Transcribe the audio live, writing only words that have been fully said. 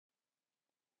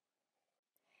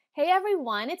Hey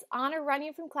everyone, it's Anna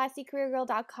running from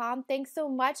classycareergirl.com. Thanks so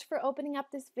much for opening up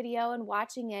this video and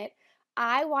watching it.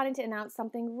 I wanted to announce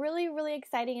something really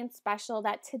exciting and special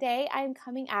that today I am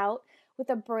coming out with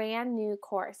a brand new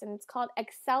course, and it's called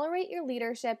Accelerate Your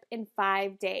Leadership in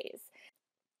 5 Days.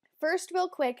 First, real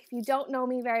quick, if you don't know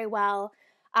me very well,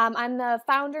 I'm the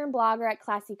founder and blogger at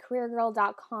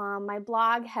classycareergirl.com. My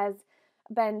blog has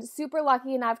been super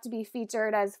lucky enough to be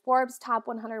featured as Forbes Top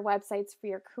 100 Websites for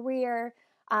Your Career,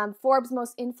 Forbes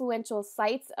Most Influential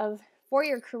Sites for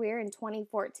Your Career in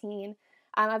 2014.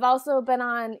 I've also been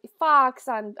on Fox,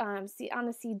 on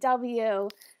the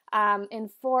CW, in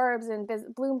Forbes and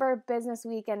Bloomberg Business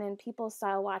Week, and in People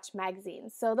Style Watch magazine.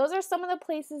 So those are some of the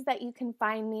places that you can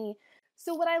find me.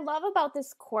 So what I love about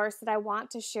this course that I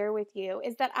want to share with you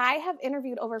is that I have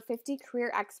interviewed over 50 career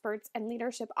experts and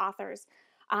leadership authors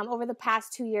over the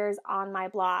past 2 years on my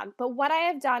blog. But what I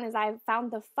have done is I've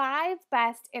found the 5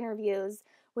 best interviews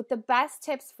with the best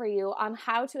tips for you on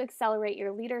how to accelerate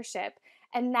your leadership,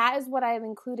 and that is what I have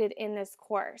included in this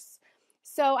course.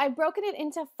 So I've broken it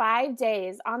into 5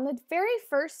 days. On the very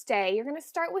first day, you're going to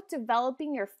start with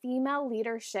developing your female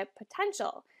leadership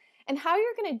potential. And how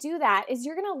you're going to do that is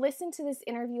you're going to listen to this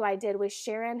interview I did with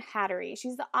Sharon-hadary.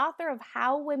 She's the author of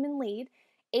How Women Lead,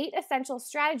 8 Essential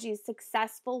Strategies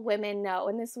Successful Women Know.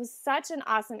 And this was such an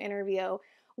awesome interview.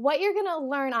 What you're going to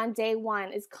learn on day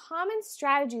 1 is common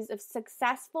strategies of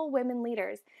successful women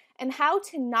leaders and how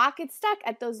to not get stuck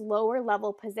at those lower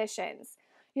level positions.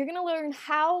 You're going to learn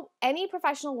how any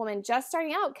professional woman just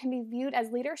starting out can be viewed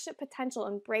as leadership potential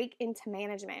and break into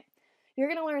management. You're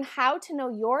going to learn how to know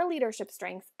your leadership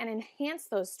strengths and enhance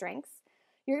those strengths.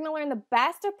 You're going to learn the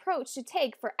best approach to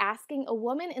take for asking a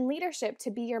woman in leadership to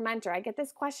be your mentor. I get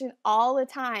this question all the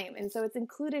time, and so it's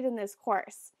included in this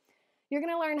course. You're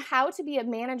going to learn how to be a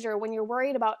manager when you're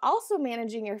worried about also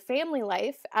managing your family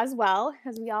life as well,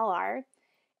 as we all are.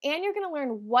 And you're going to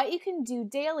learn what you can do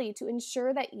daily to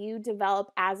ensure that you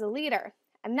develop as a leader.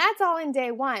 And that's all in day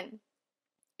 1.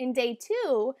 In day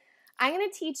 2, I'm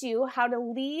going to teach you how to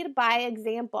lead by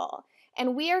example.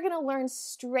 And we are going to learn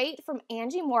straight from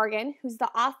Angie Morgan, who's the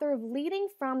author of Leading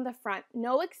from the Front,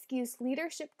 No Excuse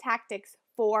Leadership Tactics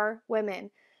for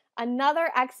Women.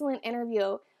 Another excellent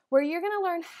interview where you're going to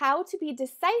learn how to be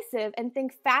decisive and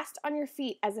think fast on your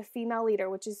feet as a female leader,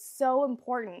 which is so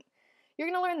important. You're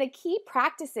going to learn the key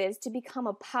practices to become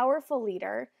a powerful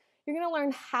leader. You're going to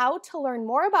learn how to learn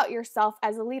more about yourself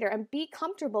as a leader and be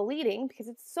comfortable leading, because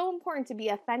it's so important to be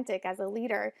authentic as a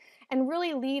leader and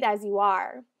really lead as you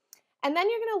are. And then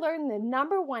you're going to learn the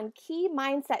number 1 key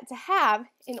mindset to have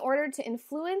in order to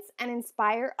influence and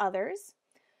inspire others.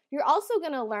 You're also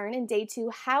going to learn in day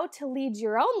 2 how to lead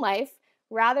your own life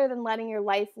rather than letting your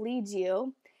life lead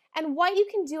you, and what you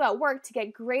can do at work to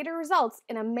get greater results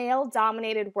in a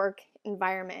male-dominated work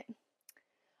environment.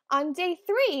 On day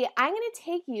 3, I'm going to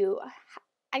take you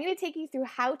through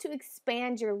how to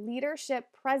expand your leadership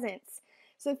presence.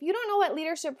 So if you don't know what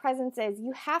leadership presence is,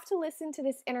 you have to listen to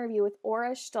this interview with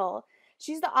Ora Stoll.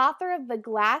 She's the author of The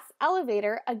Glass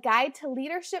Elevator, A Guide to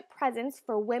Leadership Presence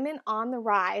for Women on the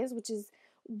Rise, which is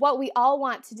what we all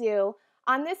want to do.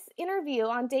 On this interview,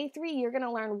 on day 3, you're going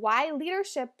to learn why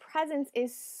leadership presence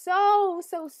is so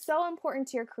important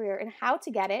to your career and how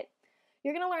to get it.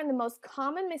 You're going to learn the most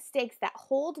common mistakes that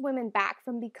hold women back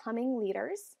from becoming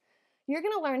leaders. You're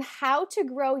going to learn how to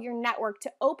grow your network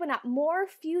to open up more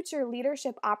future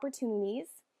leadership opportunities.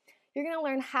 You're going to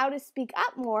learn how to speak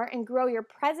up more and grow your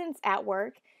presence at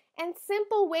work, and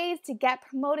simple ways to get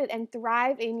promoted and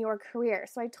thrive in your career.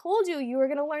 So I told you were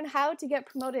going to learn how to get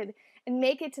promoted and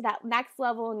make it to that next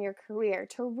level in your career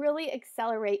to really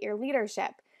accelerate your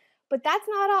leadership. But that's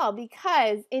not all,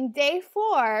 because in day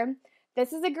 4,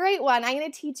 this is a great one. I'm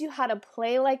going to teach you how to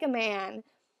play like a man.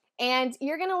 And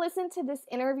you're going to listen to this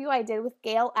interview I did with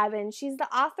Gail Evans. She's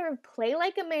the author of Play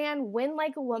Like a Man, Win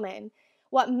Like a Woman,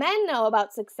 What Men Know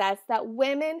About Success That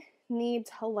Women Need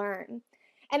to Learn.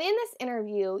 And in this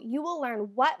interview, you will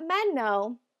learn what men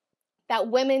know that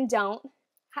women don't,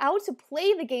 how to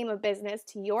play the game of business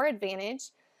to your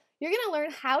advantage. You're going to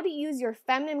learn how to use your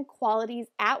feminine qualities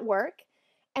at work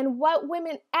and what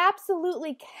women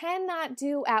absolutely cannot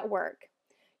do at work.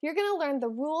 You're going to learn the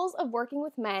rules of working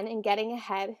with men and getting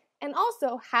ahead, and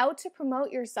also how to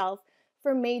promote yourself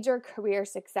for major career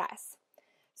success.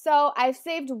 So I've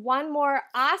saved one more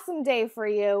awesome day for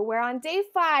you, where on day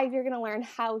 5, you're going to learn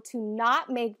how to not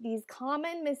make these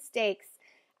common mistakes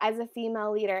as a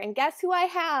female leader. And guess who I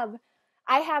have?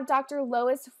 I have Dr.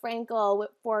 Lois Frankel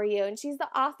for you, and she's the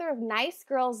author of Nice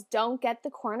Girls Don't Get the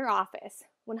Corner Office,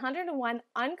 101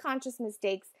 Unconscious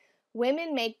Mistakes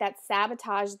Women Make That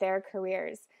Sabotage Their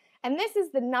Careers. And this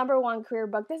is the #1 career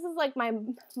book. This is like my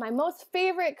most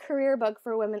favorite career book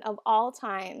for women of all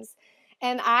times.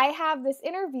 And I have this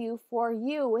interview for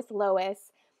you with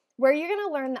Lois where you're going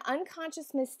to learn the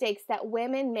unconscious mistakes that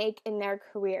women make in their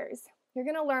careers. You're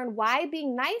going to learn why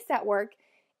being nice at work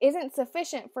isn't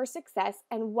sufficient for success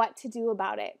and what to do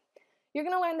about it. You're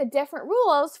going to learn the different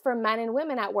rules for men and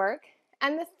women at work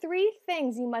and the 3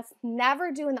 things you must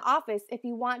never do in the office if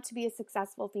you want to be a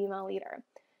successful female leader.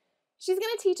 She's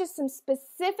going to teach us some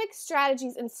specific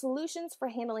strategies and solutions for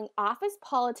handling office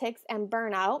politics and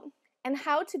burnout, and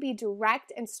how to be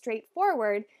direct and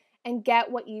straightforward and get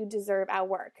what you deserve at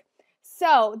work.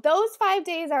 So those 5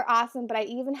 days are awesome, but I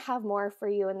even have more for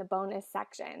you in the bonus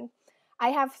section. I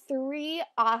have 3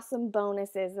 awesome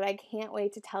bonuses that I can't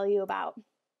wait to tell you about.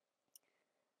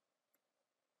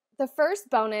 The first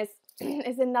bonus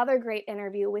is another great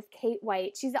interview with Kate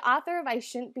White. She's the author of I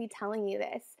Shouldn't Be Telling You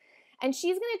This. And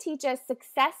she's going to teach us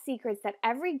success secrets that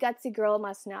every gutsy girl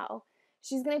must know.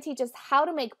 She's going to teach us how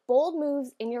to make bold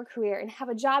moves in your career and have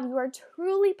a job you are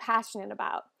truly passionate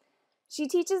about. She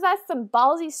teaches us some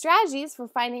ballsy strategies for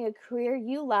finding a career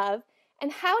you love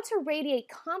and how to radiate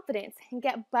confidence and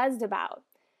get buzzed about.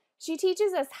 She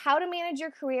teaches us how to manage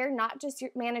your career, not just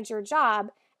manage your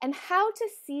job, and how to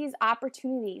seize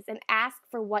opportunities and ask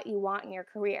for what you want in your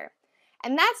career.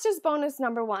 And that's just bonus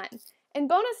 #1. And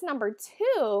bonus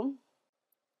 #2,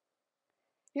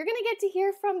 you're going to get to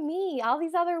hear from me, all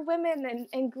these other women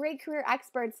and great career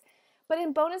experts. But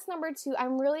in bonus #2,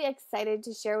 I'm really excited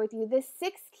to share with you the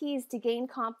 6 keys to gain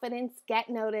confidence, get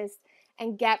noticed,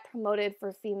 and get promoted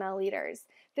for female leaders.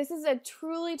 This is a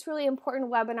truly, truly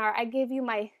important webinar. I gave you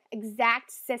my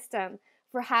exact system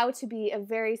for how to be a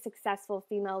very successful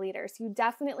female leader. So you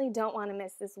definitely don't want to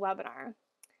miss this webinar.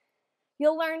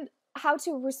 You'll learn how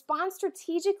to respond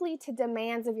strategically to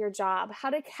demands of your job, how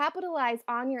to capitalize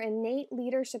on your innate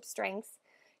leadership strengths.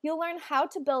 You'll learn how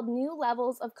to build new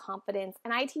levels of confidence,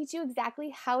 and I teach you exactly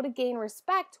how to gain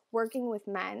respect working with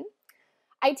men.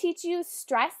 I teach you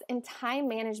stress and time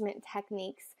management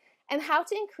techniques and how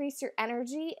to increase your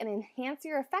energy and enhance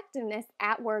your effectiveness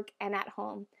at work and at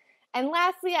home. And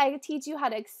lastly, I teach you how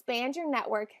to expand your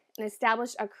network and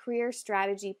establish a career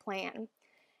strategy plan.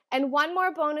 And one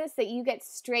more bonus that you get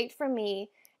straight from me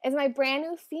is my brand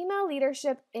new Female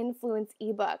Leadership Influence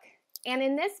ebook. And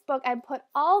in this book, I put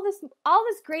all this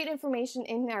great information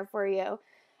in there for you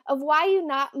of why you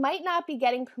might not be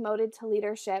getting promoted to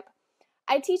leadership.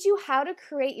 I teach you how to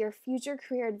create your future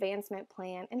career advancement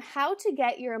plan and how to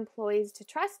get your employees to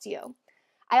trust you.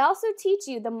 I also teach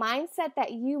you the mindset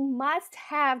that you must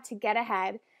have to get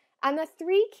ahead and the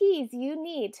 3 keys you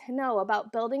need to know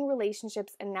about building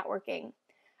relationships and networking.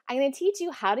 I'm going to teach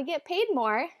you how to get paid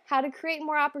more, how to create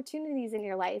more opportunities in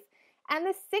your life, and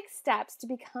the 6 steps to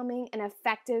becoming an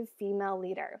effective female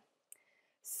leader.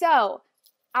 So,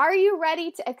 are you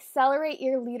ready to accelerate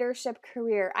your leadership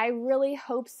career? I really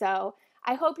hope so.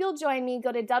 I hope you'll join me.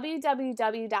 Go to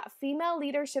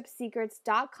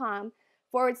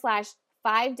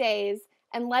www.femaleleadershipsecrets.com/5 days,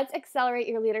 and let's accelerate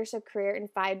your leadership career in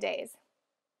 5 days.